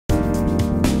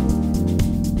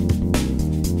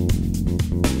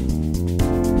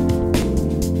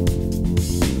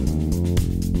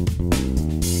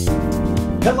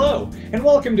and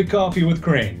welcome to Coffee with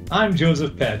Crane. I'm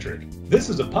Joseph Patrick. This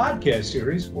is a podcast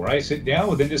series where I sit down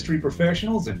with industry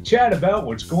professionals and chat about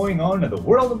what's going on in the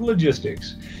world of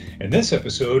logistics. In this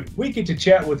episode, we get to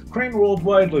chat with Crane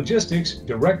Worldwide Logistics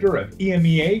Director of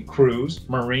EMEA Cruise,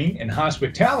 Marine, and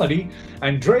Hospitality,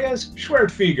 Andreas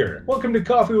Schwertfeger. Welcome to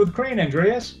Coffee with Crane,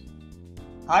 Andreas.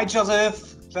 Hi,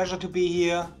 Joseph. Pleasure to be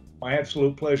here. My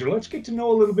absolute pleasure. Let's get to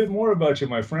know a little bit more about you,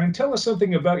 my friend. Tell us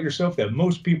something about yourself that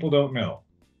most people don't know.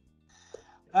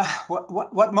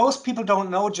 What most people don't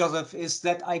know, Joseph, is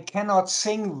that I cannot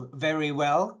sing very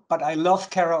well, but I love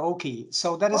karaoke.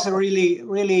 So that is a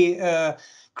really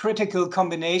critical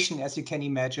combination, as you can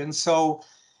imagine. So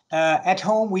at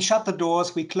home, we shut the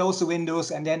doors, we close the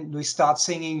windows, and then we start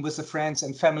singing with the friends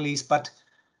and families. But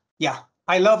yeah,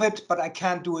 I love it, but I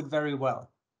can't do it very well.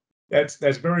 That's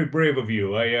very brave of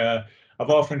you. I've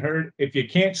often heard, if you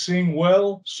can't sing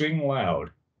well, sing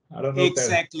loud. I don't know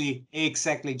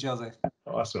Exactly, Joseph.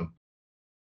 Awesome.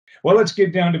 Well, let's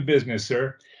get down to business,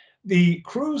 sir. The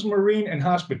cruise, marine, and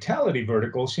hospitality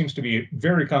vertical seems to be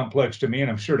very complex to me, and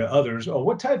I'm sure to others.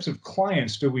 What types of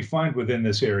clients do we find within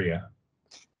this area?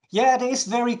 Yeah, it is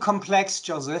very complex,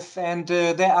 Joseph, and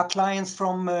there are clients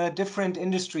from different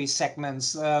industry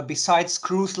segments. Besides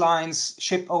cruise lines,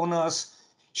 ship owners,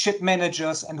 ship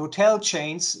managers, and hotel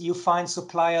chains, you find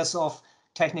suppliers of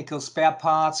technical spare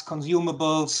parts,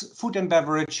 consumables, food and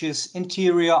beverages,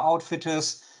 interior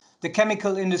outfitters, the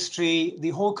chemical industry,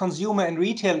 the whole consumer and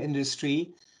retail industry.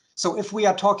 So if we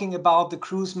are talking about the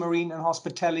cruise, marine, and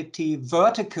hospitality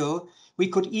vertical, we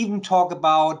could even talk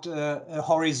about a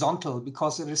horizontal,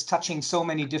 because it is touching so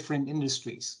many different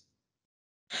industries.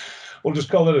 We'll just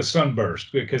call it a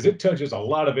sunburst because it touches a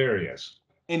lot of areas.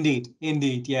 Indeed,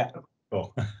 yeah.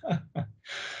 Oh.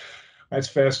 That's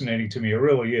fascinating to me. It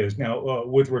really is. Now,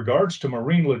 with regards to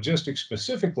marine logistics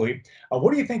specifically,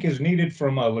 what do you think is needed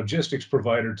from a logistics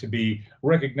provider to be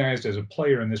recognized as a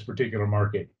player in this particular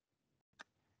market?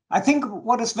 I think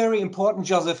what is very important,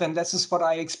 Joseph, and this is what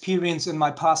I experienced in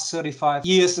my past 35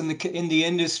 years in the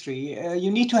industry,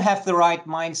 you need to have the right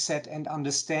mindset and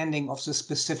understanding of the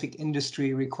specific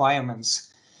industry requirements.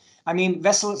 I mean,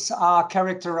 vessels are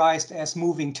characterized as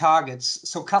moving targets,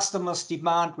 so customers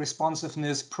demand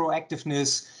responsiveness,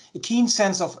 proactiveness, a keen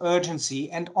sense of urgency,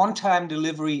 and on-time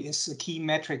delivery is a key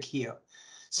metric here.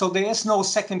 So there is no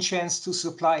second chance to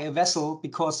supply a vessel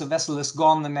because the vessel is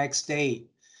gone the next day.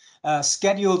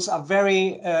 Schedules are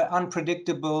very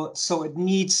unpredictable, so it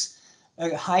needs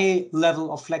a high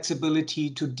level of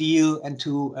flexibility to deal and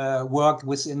to work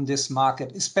within this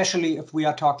market, especially if we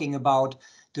are talking about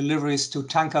deliveries to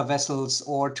tanker vessels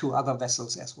or to other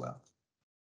vessels as well.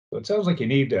 So it sounds like you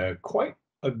need quite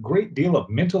a great deal of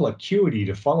mental acuity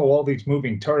to follow all these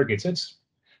moving targets.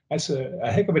 That's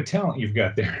a heck of a talent you've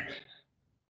got there.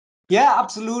 Yeah,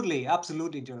 absolutely,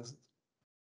 Joseph.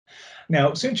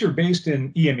 Now, since you're based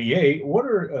in EMEA, what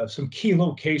are some key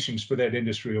locations for that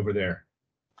industry over there?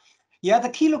 Yeah, the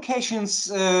key locations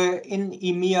in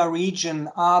EMEA region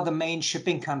are the main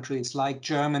shipping countries like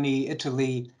Germany,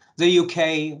 Italy, the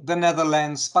UK, the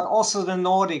Netherlands, but also the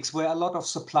Nordics, where a lot of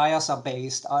suppliers are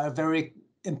based, are a very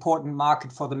important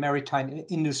market for the maritime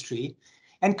industry.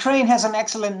 And Crane has an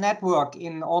excellent network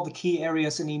in all the key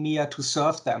areas in EMEA to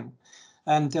serve them.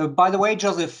 And by the way,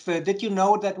 Joseph, did you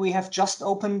know that we have just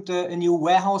opened a new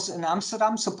warehouse in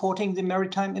Amsterdam supporting the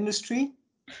maritime industry?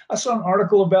 I saw an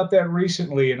article about that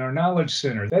recently in our Knowledge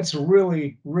Center. That's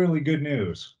really, really good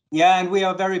news. Yeah, and we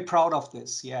are very proud of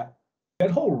this. Yeah. That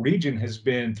whole region has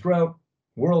been, throughout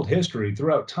world history,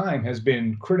 throughout time, has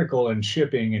been critical in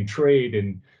shipping and trade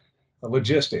and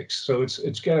logistics. So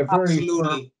it's got a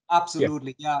very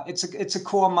absolutely. Yeah, it's a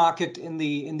core market in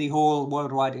the whole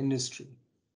worldwide industry.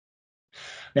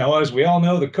 Now, as we all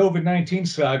know, the COVID-19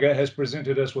 saga has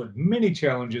presented us with many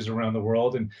challenges around the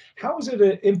world. And how has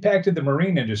it impacted the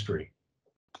marine industry?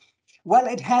 Well,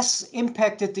 it has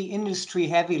impacted the industry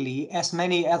heavily, as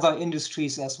many other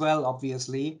industries as well,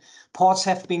 obviously. Ports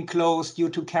have been closed due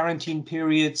to quarantine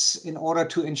periods in order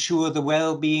to ensure the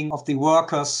well-being of the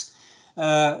workers.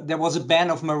 There was a ban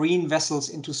of marine vessels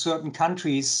into certain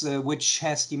countries, which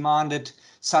has demanded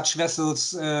such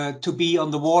vessels to be on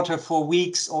the water for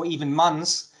weeks or even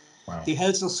months. Wow. The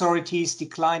health authorities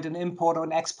declined an import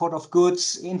and export of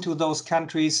goods into those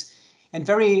countries, and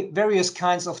various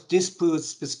kinds of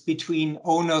disputes between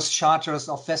owners, charterers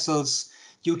of vessels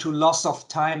due to loss of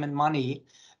time and money.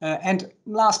 And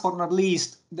last but not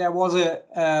least, there was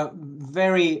a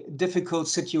very difficult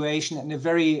situation and a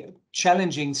very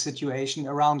challenging situation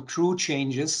around crew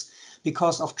changes,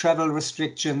 because of travel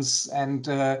restrictions, and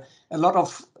a lot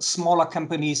of smaller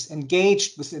companies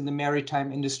engaged within the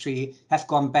maritime industry have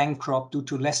gone bankrupt due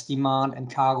to less demand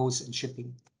and cargoes and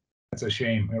shipping. That's a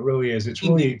shame. It really is. It's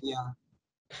Indeed, really. yeah.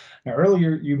 Now,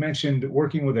 earlier you mentioned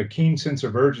working with a keen sense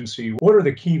of urgency. What are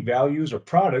the key values or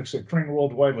products that Crane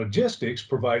Worldwide Logistics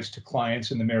provides to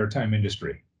clients in the maritime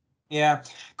industry? Yeah,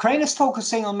 Crane is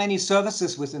focusing on many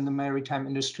services within the maritime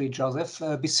industry, Joseph.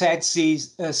 Besides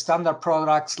these standard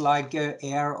products like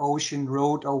air, ocean,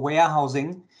 road, or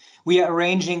warehousing, we are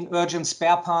arranging urgent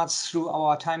spare parts through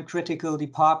our time-critical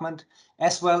department,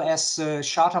 as well as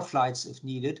charter flights if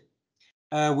needed.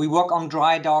 We work on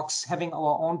dry docks, having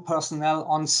our own personnel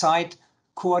on site,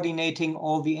 coordinating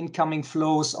all the incoming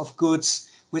flows of goods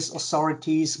with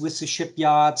authorities, with the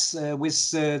shipyards,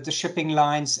 with the shipping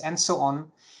lines, and so on.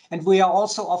 And we are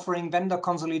also offering vendor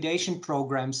consolidation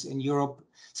programs in Europe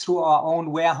through our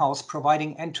own warehouse,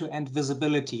 providing end-to-end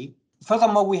visibility.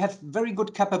 Furthermore, we have very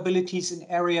good capabilities in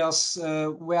areas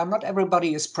where not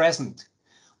everybody is present.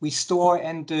 We store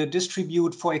and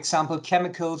distribute, for example,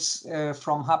 chemicals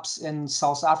from hubs in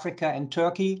South Africa and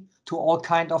Turkey to all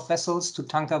kinds of vessels, to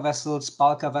tanker vessels,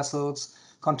 bulker vessels,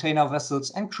 container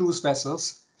vessels, and cruise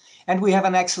vessels. And we have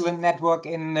an excellent network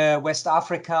in West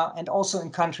Africa and also in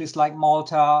countries like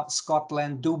Malta,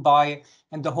 Scotland, Dubai,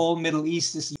 and the whole Middle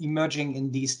East is emerging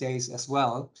in these days as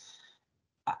well.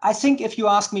 I think if you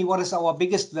ask me what is our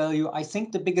biggest value, I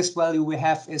think the biggest value we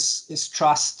have is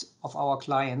trust of our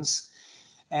clients.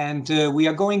 And we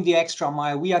are going the extra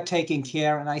mile. We are taking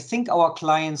care. And I think our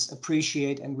clients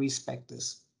appreciate and respect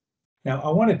this. Now, I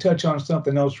want to touch on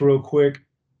something else real quick.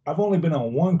 I've only been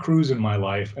on one cruise in my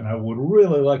life, and I would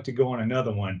really like to go on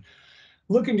another one.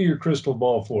 Look into your crystal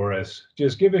ball for us.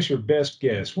 Just give us your best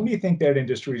guess. When do you think that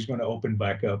industry is going to open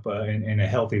back up in a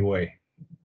healthy way?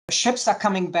 Ships are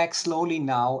coming back slowly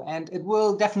now, and it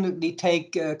will definitely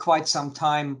take quite some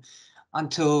time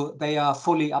until they are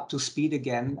fully up to speed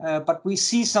again. But we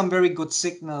see some very good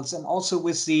signals, and also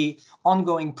with the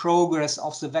ongoing progress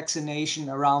of the vaccination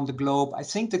around the globe, I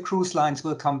think the cruise lines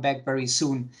will come back very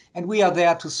soon, and we are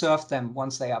there to serve them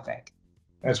once they are back.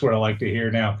 That's what I like to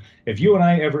hear. Now, if you and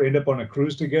I ever end up on a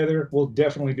cruise together, we'll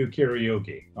definitely do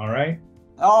karaoke, all right?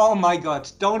 Oh my God,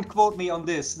 don't quote me on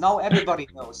this. Now everybody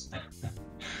knows.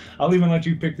 I'll even let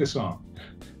you pick the song.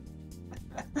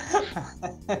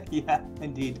 Yeah,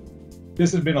 indeed.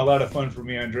 This has been a lot of fun for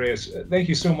me, Andreas. Thank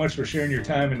you so much for sharing your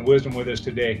time and wisdom with us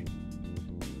today.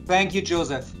 Thank you,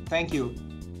 Joseph. Thank you.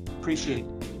 Appreciate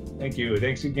it. Thank you.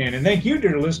 Thanks again. And thank you,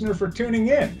 dear listener, for tuning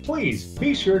in. Please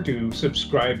be sure to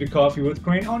subscribe to Coffee with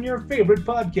Crane on your favorite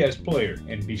podcast player.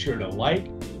 And be sure to like,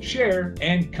 share,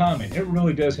 and comment. It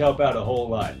really does help out a whole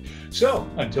lot. So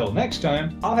until next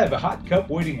time, I'll have a hot cup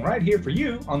waiting right here for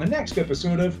you on the next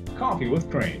episode of Coffee with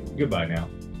Crane. Goodbye now.